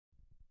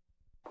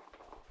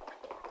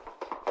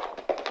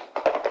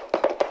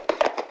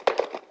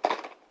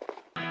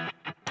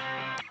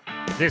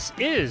This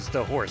is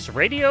the Horse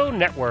Radio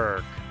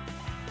Network.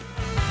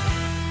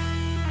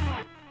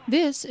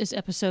 This is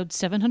episode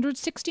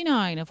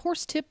 769 of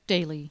Horse Tip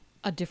Daily.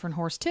 A different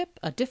horse tip,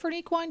 a different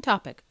equine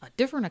topic, a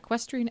different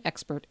equestrian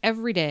expert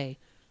every day.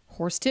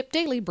 Horse Tip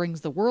Daily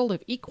brings the world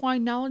of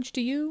equine knowledge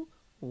to you,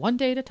 one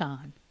day at a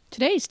time.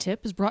 Today's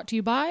tip is brought to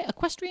you by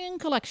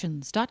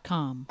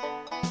EquestrianCollections.com.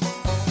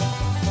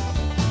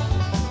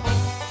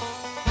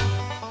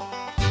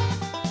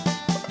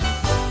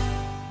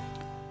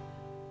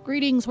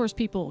 Greetings, horse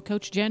people.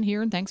 Coach Jen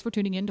here, and thanks for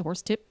tuning in to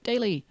Horse Tip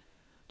Daily.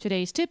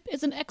 Today's tip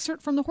is an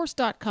excerpt from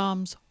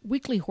thehorse.com's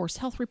weekly horse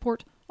health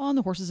report on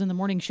the Horses in the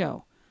Morning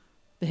show.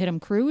 The Hit'em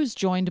crew is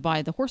joined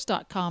by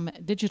thehorse.com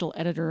digital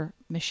editor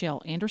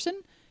Michelle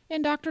Anderson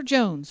and Dr.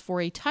 Jones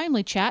for a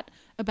timely chat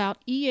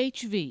about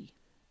EHV.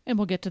 And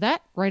we'll get to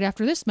that right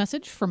after this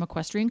message from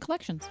Equestrian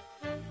Collections.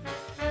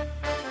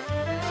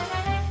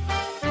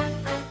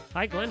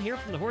 Hi, Glenn here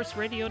from the Horse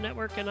Radio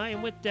Network, and I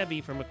am with Debbie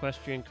from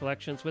Equestrian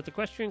Collections with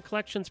Equestrian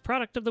Collections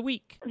Product of the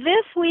Week.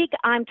 This week,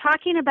 I'm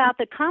talking about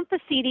the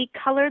Compositi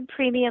Colored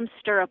Premium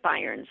Stirrup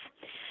Irons.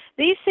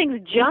 These things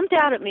jumped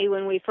out at me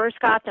when we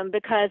first got them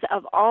because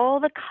of all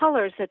the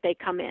colors that they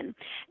come in.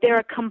 They're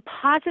a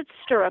composite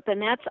stirrup,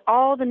 and that's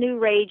all the new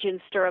rage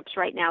in stirrups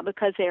right now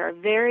because they are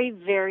very,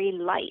 very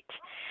light.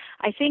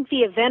 I think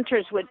the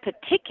eventers would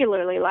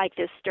particularly like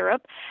this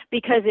stirrup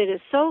because it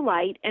is so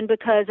light and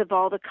because of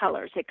all the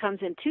colors. It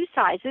comes in two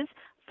sizes,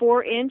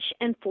 4-inch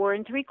and 4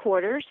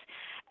 3/4,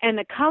 and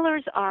the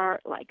colors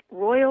are like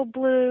royal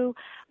blue,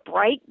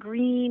 bright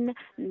green,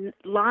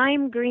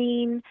 lime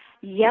green,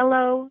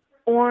 yellow,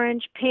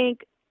 orange,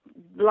 pink,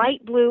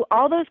 light blue,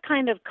 all those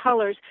kind of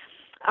colors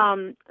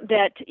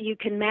that you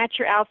can match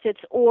your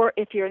outfits, or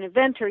if you're an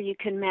eventer, you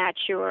can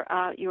match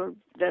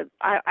the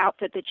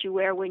outfit that you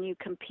wear when you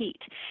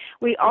compete.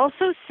 We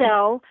also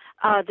sell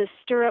the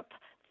stirrup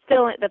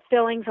the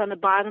fillings on the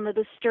bottom of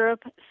the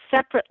stirrup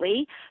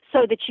separately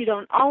so that you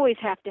don't always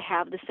have to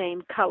have the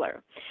same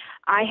color.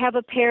 I have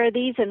a pair of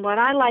these, and what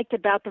I liked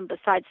about them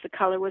besides the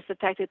color was the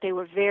fact that they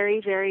were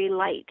very, very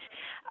light.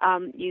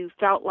 You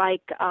felt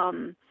like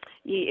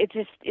it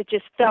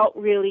just felt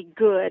really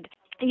good.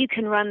 You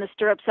can run the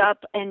stirrups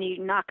up, and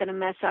you're not going to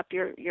mess up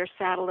your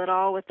saddle at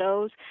all with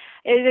those.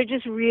 They're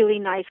just really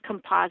nice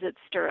composite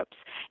stirrups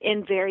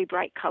in very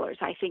bright colors.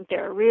 I think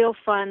they're a real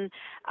fun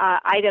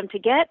item to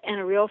get and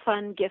a real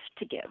fun gift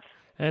to give.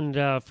 And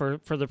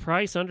for the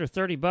price under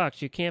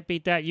 $30, you can't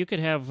beat that. You could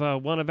have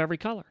one of every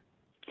color.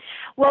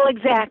 Well,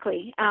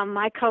 exactly.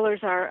 My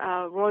colors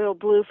are royal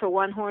blue for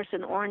one horse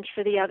and orange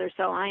for the other,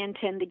 so I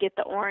intend to get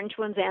the orange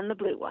ones and the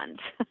blue ones.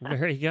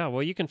 There you go.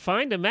 Well, you can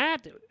find them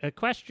at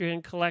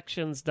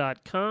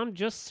EquestrianCollections.com.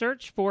 Just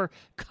search for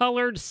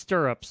colored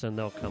stirrups, and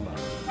they'll come up.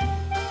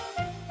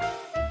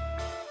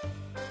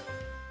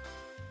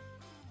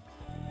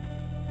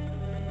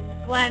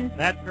 Glenn,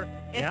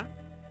 Yeah?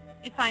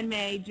 if I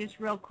may, just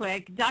real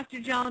quick. Dr.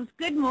 Jones,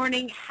 good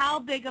morning. How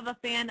big of a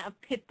fan of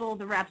Pitbull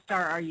the rap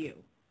star are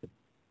you?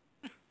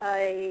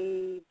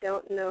 I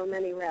don't know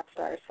many rap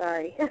stars,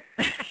 sorry.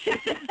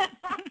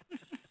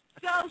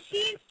 So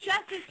she's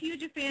just as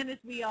huge a fan as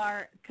we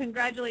are.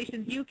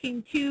 Congratulations. You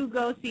can, too,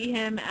 go see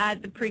him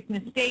at the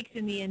Preakness Stakes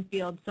in the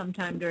infield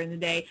sometime during the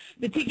day.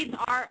 The tickets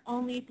are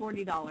only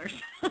 $40.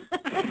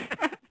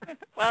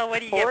 Well, what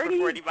do you get for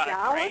 $40,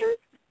 right?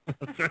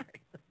 That's right.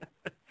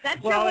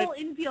 That's your whole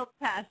infield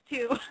pass,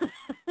 too.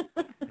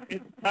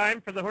 It's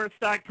time for the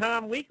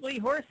Horse.com weekly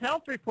horse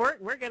health report.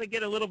 And we're going to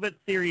get a little bit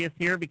serious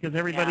here because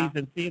everybody's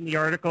been seeing the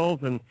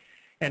articles and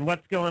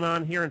what's going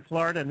on here in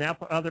Florida and now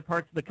other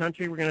parts of the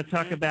country. We're going to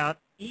talk about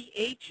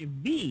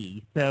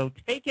EHV. So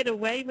take it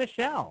away,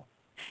 Michelle.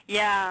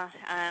 Yeah,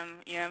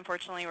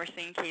 unfortunately we're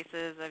seeing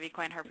cases of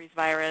equine herpes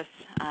virus,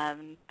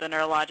 the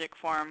neurologic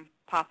form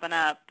popping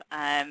up.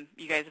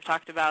 You guys have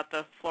talked about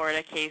the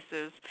Florida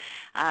cases.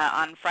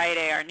 On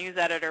Friday, our news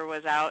editor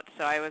was out,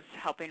 so I was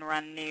helping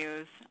run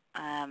news,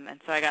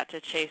 and so I got to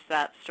chase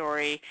that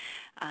story.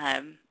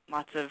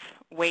 Lots of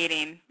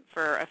waiting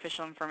for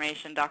official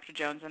information. Dr.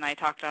 Jones and I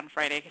talked on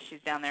Friday because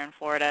she's down there in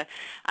Florida.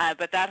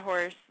 But that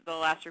horse, the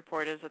last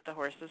report is that the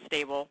horse is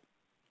stable.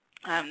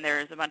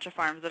 There's a bunch of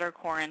farms that are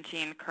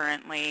quarantined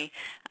currently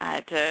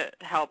to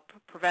help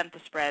prevent the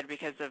spread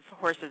because of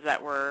horses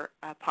that were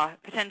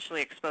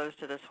potentially exposed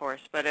to this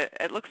horse. But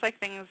it looks like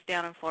things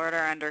down in Florida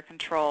are under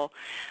control.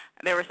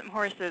 There were some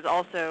horses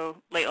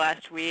also late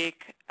last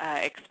week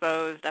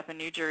exposed up in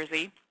New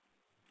Jersey,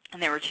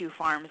 and there were 2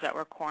 farms that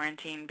were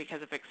quarantined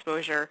because of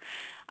exposure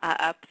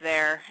up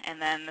there.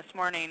 And then this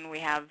morning we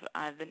have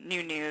the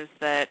new news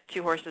that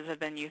 2 horses have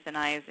been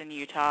euthanized in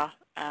Utah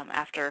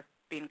after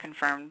being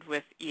confirmed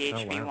with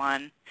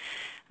EHV1.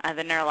 Oh, wow.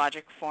 The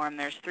neurologic form,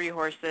 there's 3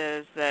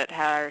 horses that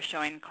are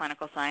showing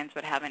clinical signs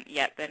but haven't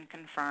yet been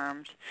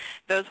confirmed.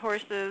 Those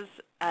horses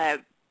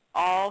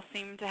all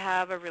seem to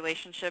have a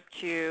relationship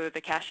to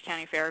the Cache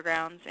County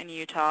Fairgrounds in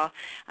Utah,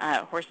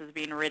 horses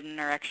being ridden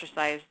or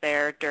exercised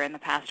there during the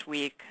past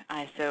week.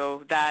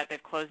 So that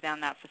they've closed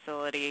down that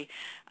facility,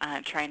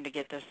 trying to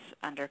get this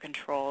under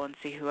control and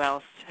see who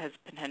else has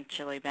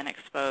potentially been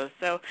exposed.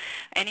 So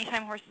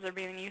anytime horses are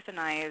being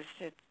euthanized,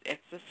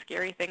 it's a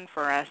scary thing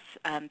for us.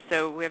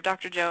 So we have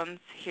Dr. Jones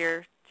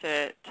here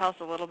to tell us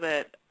a little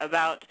bit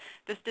about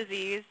this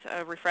disease,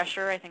 a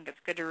refresher. I think it's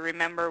good to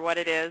remember what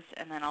it is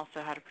and then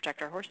also how to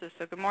protect our horses.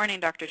 So good morning,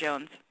 Dr.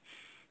 Jones.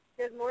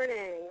 Good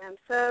morning. I'm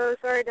so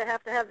sorry to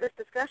have this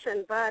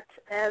discussion, but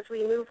as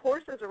we move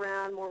horses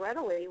around more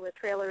readily with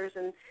trailers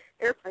and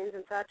airplanes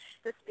and such,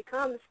 this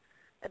becomes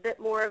a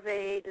bit more of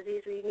a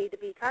disease we need to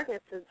be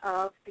cognizant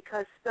of,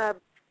 because the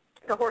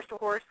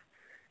horse-to-horse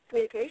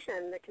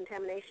communication, the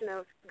contamination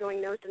of going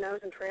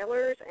nose-to-nose in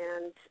trailers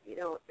and,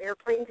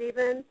 airplanes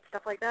even,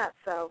 stuff like that.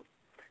 So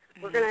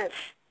we're going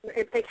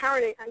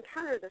to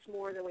encounter this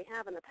more than we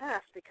have in the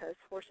past because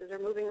horses are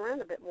moving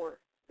around a bit more.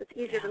 It's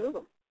easier to move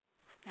them.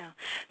 Yeah.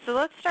 So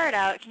let's start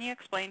out. Can you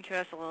explain to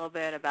us a little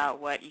bit about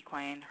what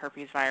equine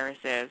herpes virus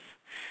is?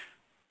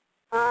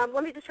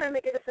 Let me just try to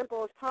make it as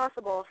simple as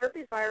possible.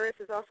 Herpes virus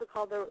is also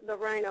called the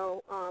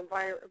rhino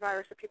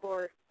virus that people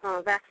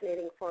are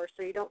vaccinating for,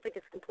 so you don't think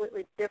it's a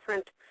completely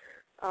different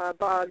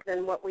bug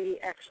than what we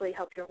actually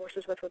help your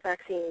horses with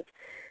vaccines.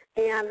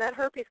 And that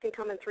herpes can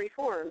come in three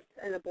forms: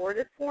 an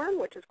aborted form,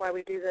 which is why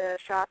we do the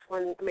shots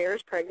when a mare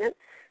is pregnant;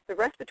 the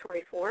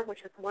respiratory form,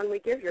 which is the one we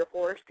give your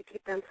horse to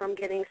keep them from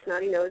getting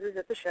snotty noses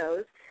at the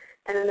shows;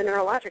 and then the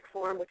neurologic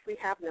form, which we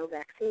have no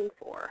vaccine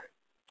for.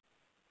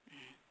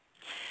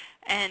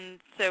 And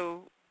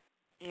so,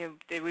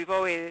 we've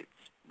always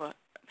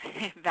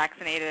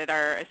vaccinated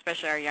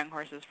especially our young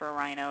horses for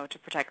rhino to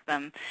protect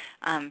them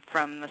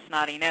from the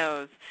snotty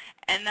nose.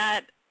 And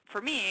that,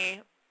 for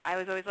me, I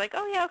was always like,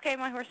 oh yeah, okay,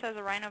 my horse has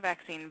a rhino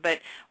vaccine. But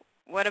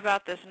what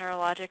about this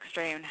neurologic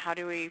strain? How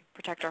do we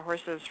protect our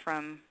horses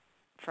from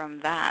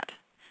that?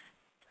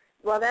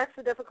 Well, that's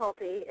the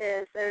difficulty.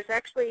 Is there's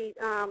actually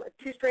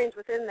two strains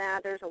within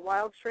that. There's a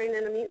wild strain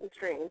and a mutant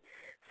strain.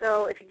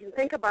 So if you can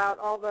think about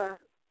all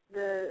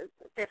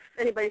if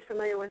anybody's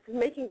familiar with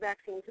making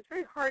vaccines, it's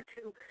very hard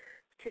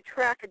to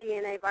track a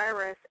DNA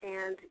virus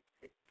and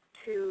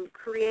to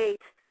create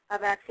a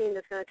vaccine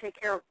that's going to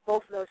take care of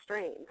both of those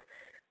strains.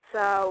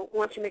 So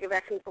once you make a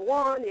vaccine for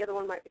one, the other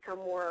one might become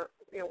more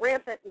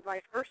rampant and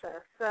vice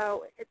versa.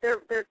 So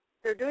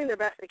they're doing their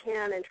best they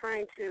can and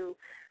trying to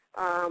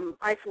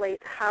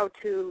isolate how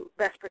to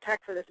best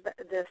protect for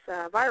this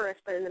virus.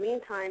 But in the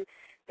meantime,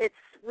 it's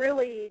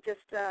really just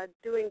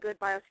doing good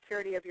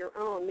biosecurity of your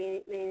own,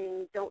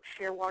 meaning don't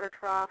share water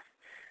troughs,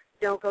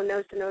 don't go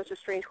nose-to-nose with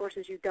strange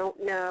horses you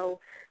don't know.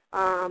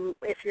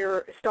 If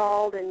you're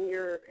stalled and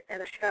you're at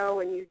a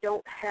show and you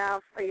don't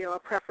have a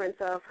preference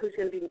of who's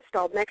going to be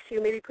stalled next to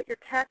you, maybe put your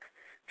tech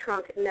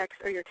trunk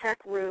next, or your tech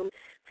room,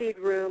 feed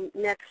room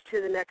next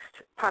to the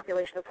next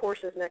population of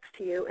horses next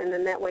to you, and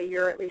then that way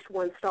you're at least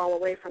one stall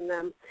away from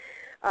them.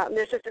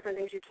 There's just different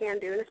things you can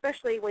do, and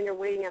especially when you're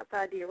waiting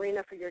outside the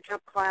arena for your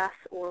jump class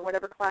or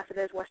whatever class it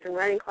is, Western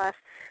riding class,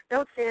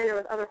 don't stand there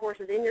with other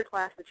horses in your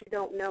class that you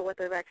don't know what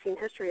their vaccine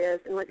history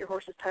is, and let your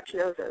horses touch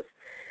noses.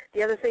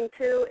 The other thing,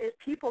 too, is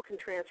people can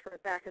transfer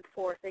it back and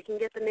forth. They can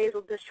get the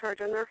nasal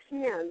discharge on their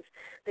hands.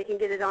 They can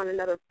get it on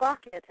another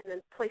bucket and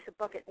then place a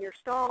bucket in your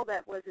stall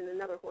that was in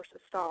another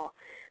horse's stall.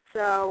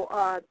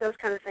 So those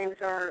kind of things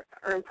are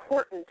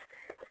important.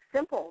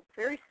 Simple,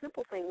 very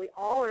simple thing. We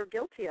all are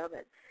guilty of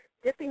it.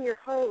 Dipping your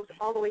hose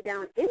all the way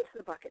down into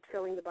the bucket,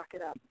 filling the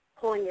bucket up,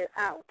 pulling it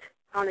out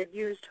on a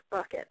used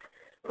bucket,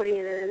 putting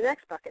it in the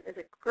next bucket is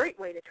a great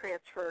way to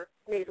transfer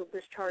nasal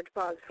discharge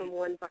bugs from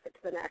one bucket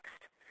to the next.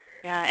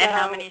 Yeah, and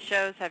how many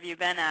shows have you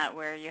been at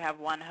where you have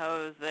one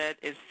hose that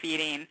is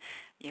feeding,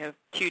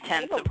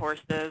 2/10 of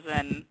horses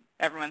and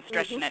everyone's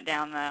stretching it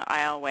down the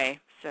aisleway?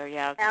 So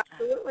yeah.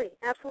 Absolutely,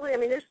 absolutely. I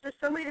mean, there's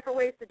so many different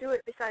ways to do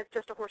it besides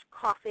just a horse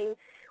coughing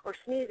or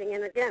sneezing.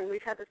 And again,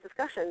 we've had this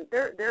discussion.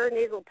 Their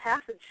nasal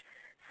passage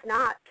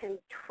snot can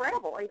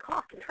travel, and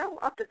cough can travel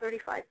up to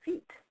 35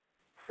 feet.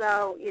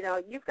 So,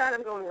 you've got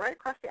them going right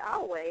across the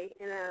aisleway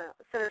in a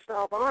center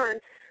stall barn,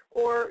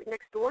 or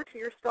next door to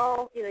your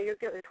stall, you've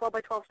got a 12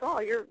 by 12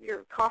 stall,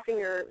 you're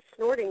coughing or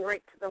snorting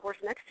right to the horse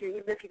next to you.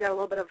 Even if you got a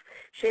little bit of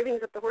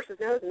shavings up the horse's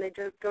nose and they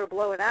just go to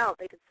blow it out,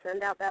 they could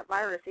send out that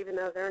virus even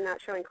though they're not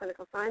showing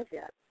clinical signs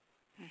yet.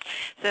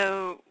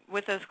 So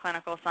with those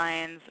clinical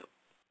signs,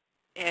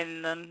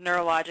 in the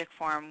neurologic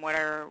form, what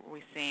are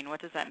we seeing? What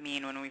does that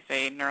mean when we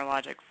say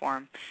neurologic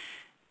form?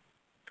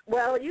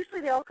 Well,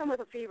 usually they all come with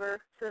a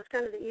fever, so it's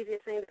kind of the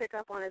easiest thing to pick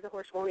up on is a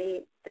horse won't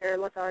eat, they're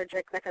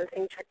lethargic, that kind of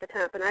thing, check the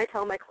temp. And I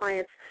tell my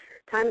clients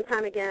time and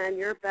time again,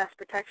 your best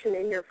protection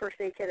in your first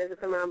aid kit is a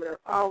thermometer.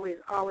 Always,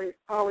 always,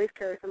 always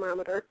carry a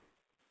thermometer.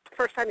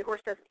 First time your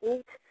horse doesn't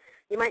eat,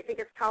 you might think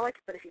it's colic,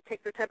 but if you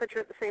take their temperature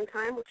at the same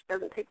time, which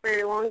doesn't take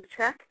very long to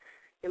check,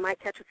 you might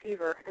catch a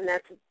fever, and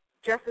that's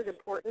just as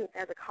important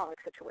as a colic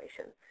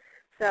situation.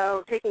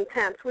 So taking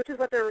temps, which is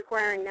what they're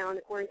requiring now in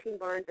the quarantine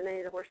barns, and any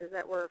of the horses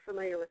that were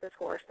familiar with this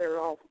horse, they're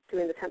all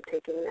doing the temp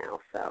taking now.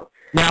 So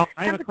now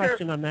I have a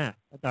question on that,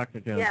 Dr.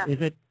 Jones. Yeah.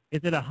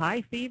 Is it a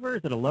high fever?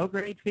 Is it a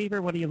low-grade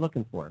fever? What are you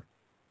looking for?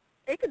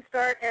 It can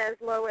start as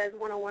low as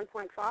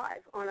 101.5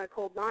 on a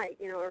cold night,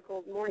 or a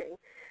cold morning.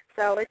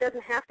 So it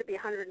doesn't have to be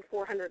 104,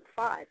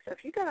 105. So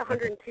if you got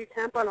 102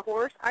 temp on a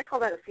horse, I call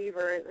that a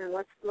fever, and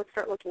let's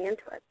start looking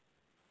into it.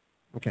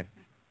 Okay.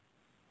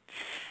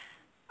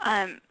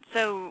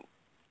 So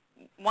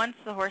once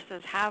the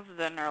horses have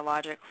the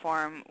neurologic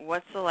form,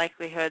 what's the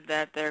likelihood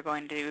that they're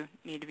going to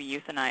need to be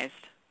euthanized?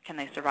 Can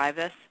they survive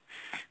this?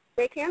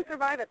 They can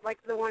survive it, like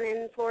the one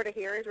in Florida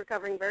here is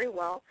recovering very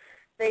well.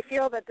 They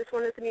feel that this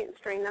one is the mutant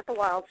strain, not the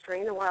wild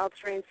strain. The wild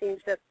strain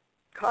seems to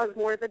cause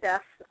more of the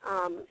deaths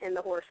in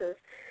the horses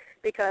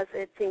because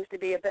it seems to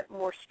be a bit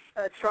more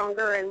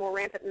stronger and more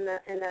rampant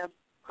in the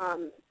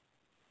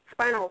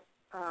spinal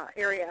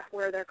area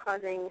where they're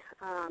causing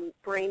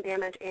brain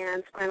damage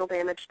and spinal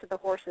damage to the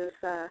horse's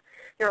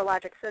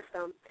neurologic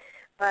system.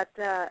 But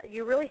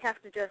you really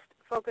have to just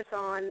focus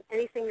on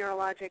anything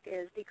neurologic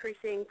is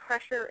decreasing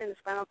pressure in the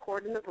spinal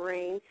cord and the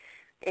brain,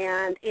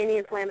 and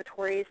any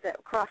inflammatories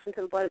that cross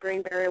into the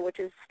blood-brain barrier, which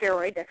is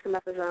steroid,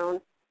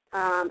 dexamethasone,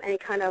 any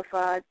kind of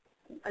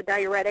a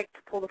diuretic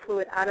to pull the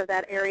fluid out of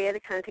that area to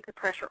kind of take the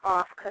pressure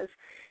off because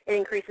it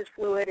increases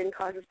fluid and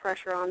causes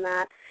pressure on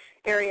that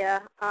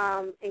area.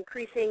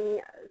 Increasing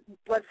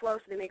blood flow,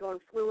 so they may go on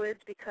fluids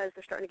because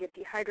they're starting to get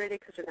dehydrated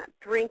because they're not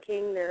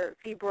drinking, they're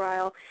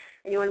febrile,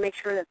 and you want to make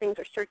sure that things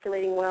are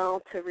circulating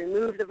well to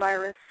remove the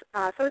virus.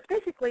 So it's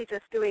basically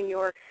just doing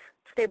your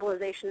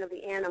stabilization of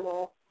the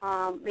animal,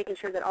 making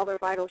sure that all their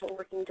vitals are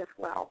working just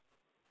well.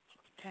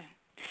 Okay.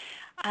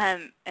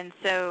 And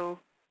so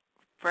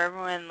for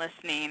everyone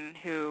listening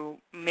who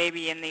may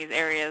be in these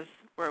areas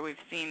where we've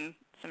seen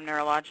some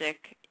neurologic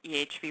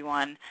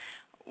EHV1,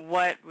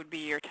 what would be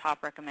your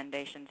top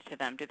recommendations to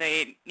them? Do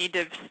they need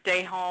to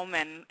stay home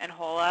and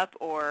hole up,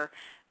 or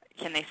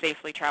can they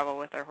safely travel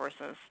with their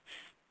horses?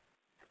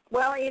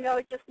 Well,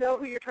 just know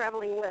who you're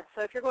traveling with.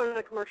 So if you're going on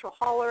a commercial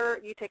hauler,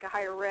 you take a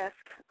higher risk.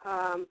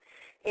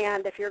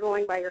 And if you're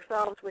going by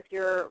yourselves with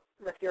your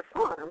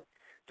farm,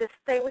 just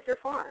stay with your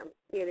farm.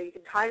 You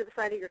can tie to the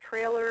side of your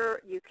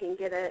trailer. You can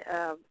get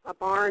a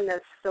barn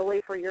that's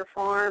solely for your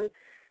farm.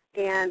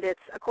 And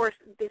it's, of course,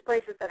 these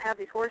places that have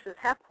these horses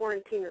have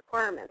quarantine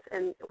requirements.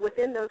 And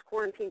within those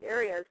quarantined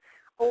areas,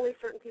 only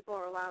certain people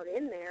are allowed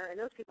in there, and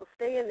those people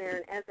stay in there,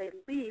 and as they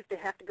leave, they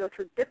have to go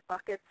through dip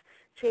buckets,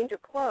 change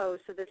of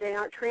clothes, so that they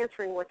aren't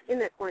transferring what's in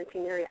that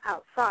quarantine area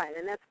outside.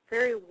 And that's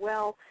very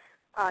well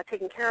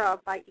taken care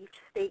of by each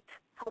state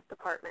health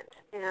department,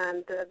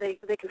 and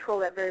they control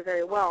that very,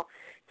 very well.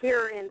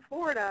 Here in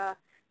Florida,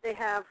 they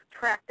have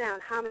tracked down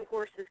how many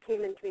horses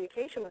came in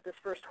communication with this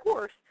first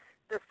horse.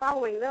 They're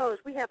following those.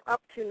 We have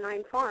up to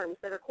 9 farms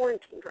that are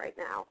quarantined right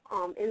now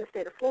in the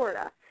state of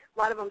Florida. A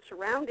lot of them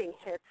surrounding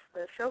HITS,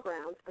 the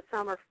showgrounds, but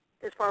some are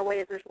as far away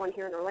as there's one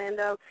here in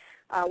Orlando,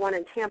 one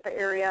in Tampa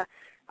area,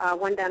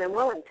 one down in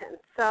Wellington.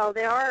 So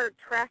they are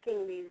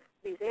tracking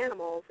these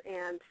animals,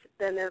 and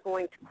then they're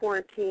going to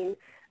quarantine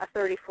a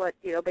 30-foot,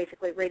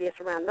 basically radius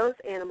around those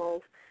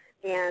animals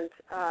and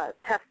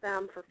test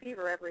them for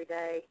fever every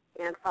day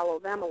and follow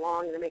them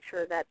along to make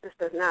sure that this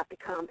does not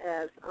become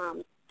as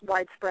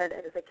widespread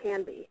as it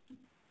can be.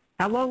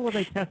 How long will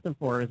they test them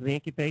for? Is the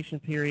incubation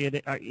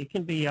period, it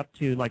can be up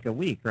to like a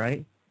week,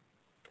 right?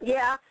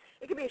 Yeah,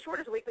 it can be as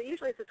short as a week, but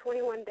usually it's a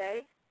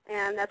 21-day,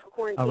 and that's what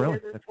quarantine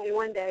is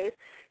 21 days.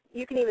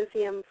 You can even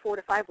see them 4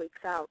 to 5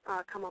 weeks out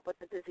come up with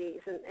the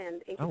disease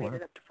and incubate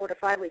it up to 4 to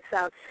 5 weeks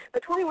out.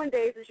 But 21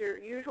 days is your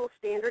usual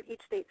standard.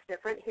 Each state's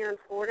different. Here in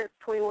Florida, it's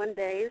 21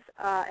 days.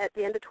 At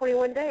the end of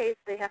 21 days,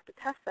 they have to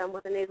test them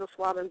with a nasal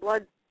swab and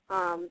blood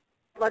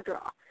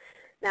draw.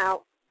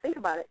 Now, think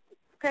about it.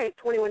 Okay,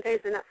 21 days,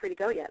 they're not free to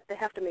go yet. They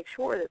have to make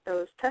sure that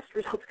those test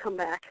results come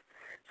back.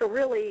 So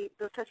really,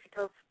 those test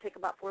results take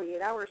about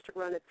 48 hours to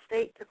run at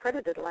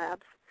state-accredited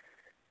labs.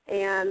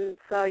 And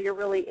so you're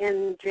really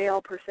in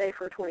jail, per se,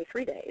 for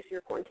 23 days. You're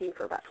quarantined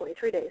for about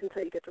 23 days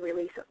until you get the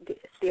release of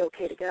the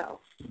okay to go.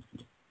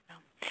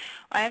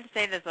 I have to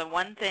say there's the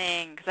one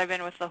thing, because I've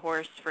been with the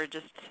horse for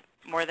just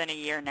more than a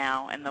year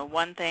now, and the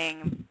one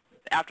thing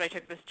after I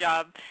took this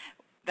job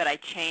that I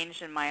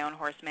changed in my own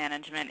horse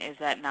management is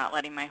that not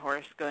letting my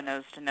horse go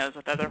nose to nose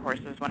with other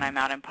horses when I'm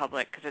out in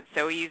public, because it's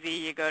so easy.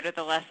 You go to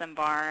the lesson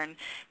barn,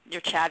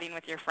 you're chatting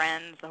with your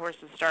friends, the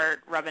horses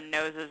start rubbing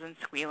noses and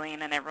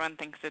squealing, and everyone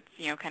thinks it's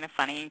kind of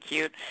funny and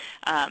cute.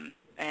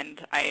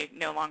 And I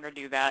no longer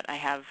do that. I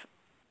have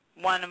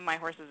one of my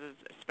horses is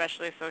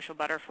especially a social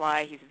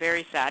butterfly. He's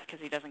very sad because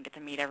he doesn't get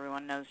to meet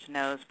everyone nose to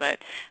nose,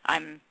 but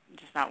I'm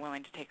just not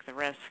willing to take the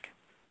risk.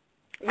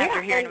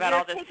 After hearing about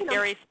all this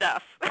scary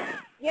stuff.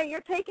 Yeah,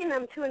 you're taking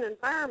them to an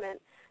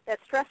environment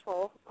that's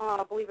stressful,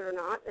 believe it or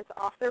not. It's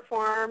off their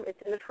farm. It's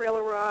in a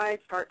trailer ride,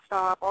 start,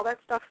 stop. All that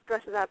stuff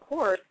stresses out the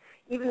horse.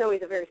 Even though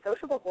he's a very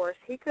sociable horse,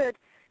 he could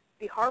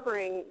be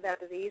harboring that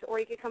disease, or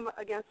he could come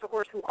against a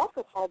horse who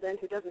also hauled in,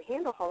 who doesn't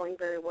handle hauling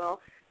very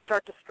well,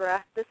 start to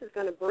stress, this is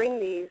going to bring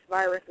these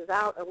viruses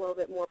out a little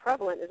bit more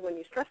prevalent is when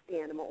you stress the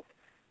animals.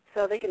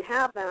 So they can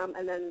have them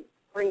and then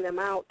bring them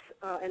out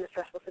in a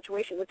stressful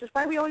situation, which is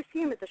why we always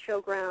see them at the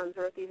showgrounds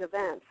or at these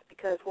events,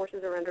 because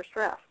horses are under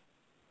stress.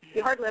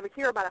 You hardly ever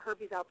hear about a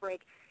herpes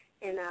outbreak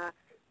in a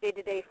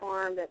day-to-day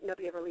farm that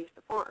nobody ever leaves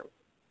the farm.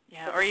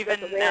 Yeah, So or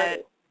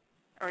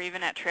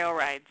even at trail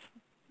rides.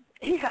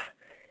 Yeah.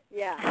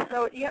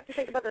 So you have to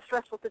think about the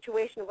stressful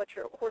situation of what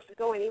your horse is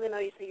going. Even though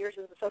you say yours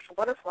is a social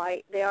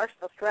butterfly, they are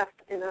still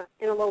stressed in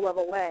a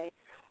low-level way.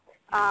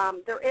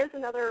 There is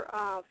another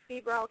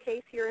febrile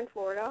case here in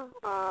Florida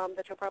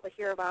that you'll probably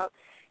hear about,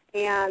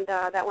 and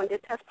that one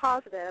did test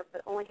positive,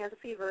 but only has a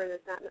fever and is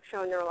not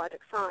showing neurologic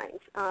signs.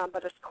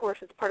 But of course,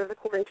 it's part of the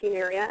quarantine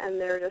area, and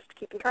they're just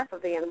keeping track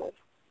of the animals.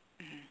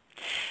 Mm-hmm.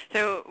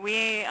 So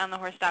we on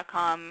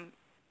thehorse.com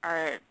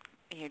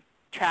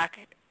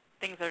track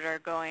things that are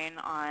going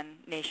on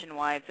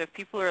nationwide. So if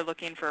people are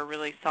looking for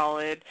really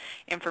solid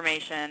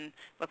information,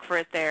 look for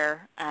it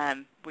there.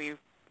 We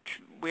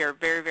are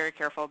very, very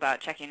careful about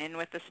checking in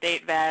with the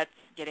state vets,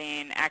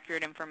 getting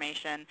accurate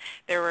information.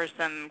 There were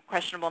some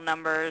questionable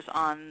numbers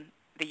on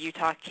the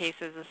Utah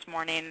cases this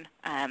morning.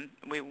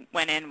 We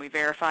went in, we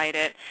verified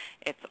it.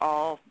 It's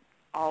all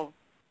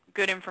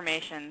good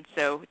information.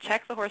 So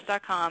check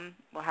thehorse.com.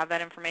 We'll have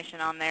that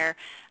information on there.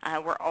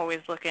 We're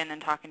always looking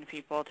and talking to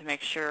people to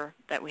make sure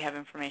that we have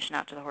information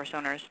out to the horse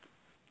owners.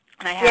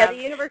 And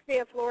the University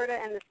of Florida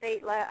and the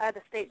state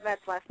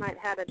vets last night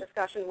had a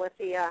discussion with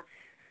the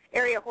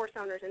area horse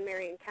owners in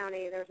Marion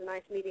County. There was a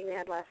nice meeting they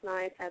had last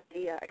night at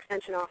the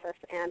extension office,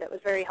 and it was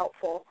very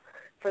helpful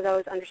for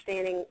those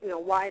understanding,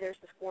 why there's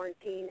this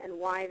quarantine and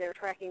why they're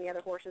tracking the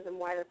other horses and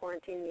why they're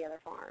quarantining the other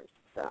farms.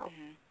 So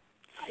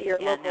your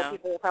local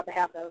people will probably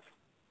have those.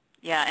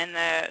 Yeah, and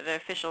the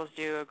officials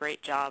do a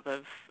great job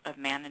of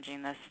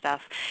managing this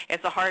stuff.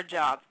 It's a hard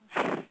job.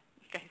 You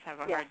guys have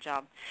a hard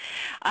job.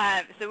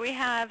 So we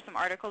have some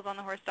articles on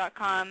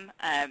thehorse.com.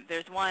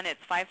 There's one,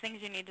 it's 5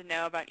 Things You Need to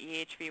Know About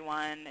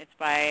EHV1. It's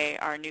by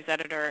our news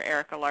editor,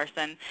 Erica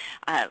Larson.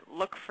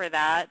 Look for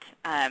that.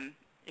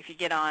 If you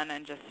get on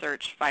and just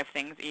search 5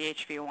 Things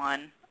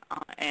EHV1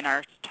 in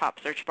our top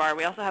search bar.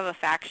 We also have a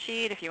fact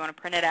sheet if you want to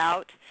print it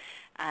out.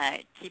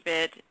 Keep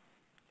it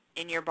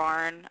in your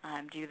barn.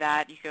 Do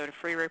that. You go to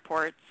free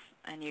reports,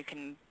 and you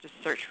can just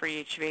search for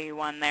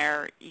EHV1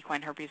 there,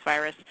 equine herpes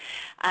virus.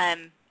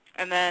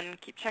 And then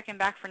keep checking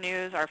back for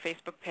news, our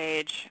Facebook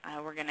page.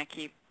 We're going to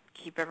keep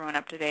everyone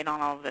up to date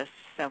on all of this.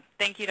 So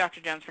thank you, Dr.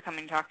 Jones, for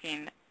coming and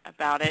talking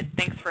about it.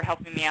 Thanks for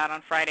helping me out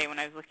on Friday when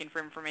I was looking for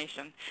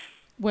information.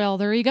 Well,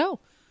 there you go.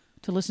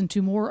 To listen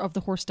to more of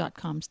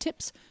thehorse.com's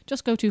tips,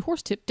 just go to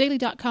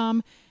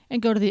horsetipdaily.com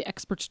and go to the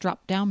Experts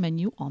drop-down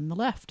menu on the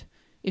left.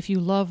 If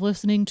you love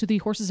listening to the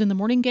Horses in the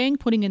Morning gang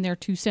putting in their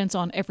 2 cents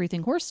on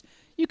everything horse,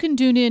 you can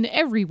tune in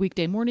every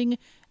weekday morning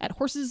at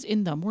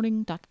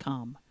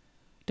horsesinthemorning.com.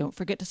 Don't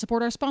forget to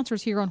support our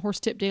sponsors here on Horse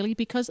Tip Daily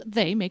because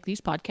they make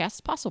these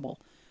podcasts possible.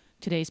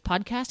 Today's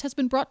podcast has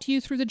been brought to you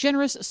through the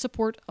generous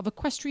support of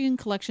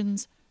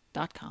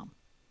EquestrianCollections.com.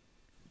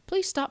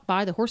 Please stop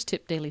by the Horse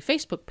Tip Daily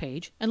Facebook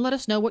page and let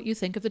us know what you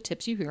think of the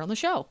tips you hear on the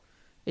show.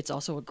 It's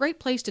also a great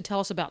place to tell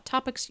us about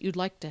topics you'd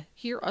like to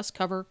hear us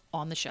cover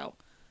on the show.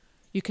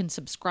 You can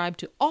subscribe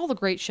to all the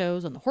great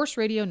shows on the Horse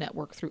Radio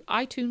Network through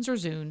iTunes or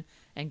Zune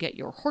and get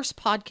your horse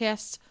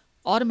podcasts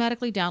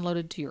automatically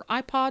downloaded to your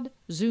iPod,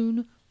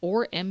 Zune,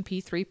 or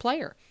MP3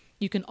 player.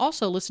 You can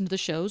also listen to the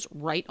shows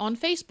right on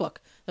Facebook.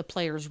 The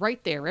player's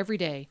right there every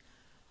day.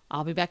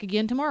 I'll be back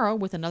again tomorrow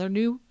with another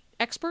new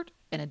expert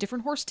and a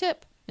different horse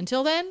tip.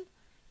 Until then,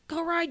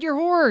 go ride your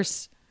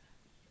horse!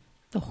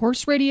 The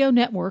Horse Radio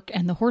Network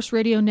and the Horse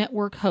Radio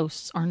Network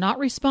hosts are not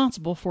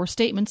responsible for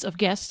statements of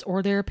guests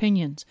or their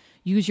opinions.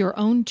 Use your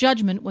own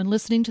judgment when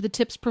listening to the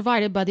tips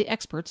provided by the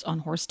experts on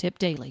Horse Tip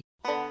Daily.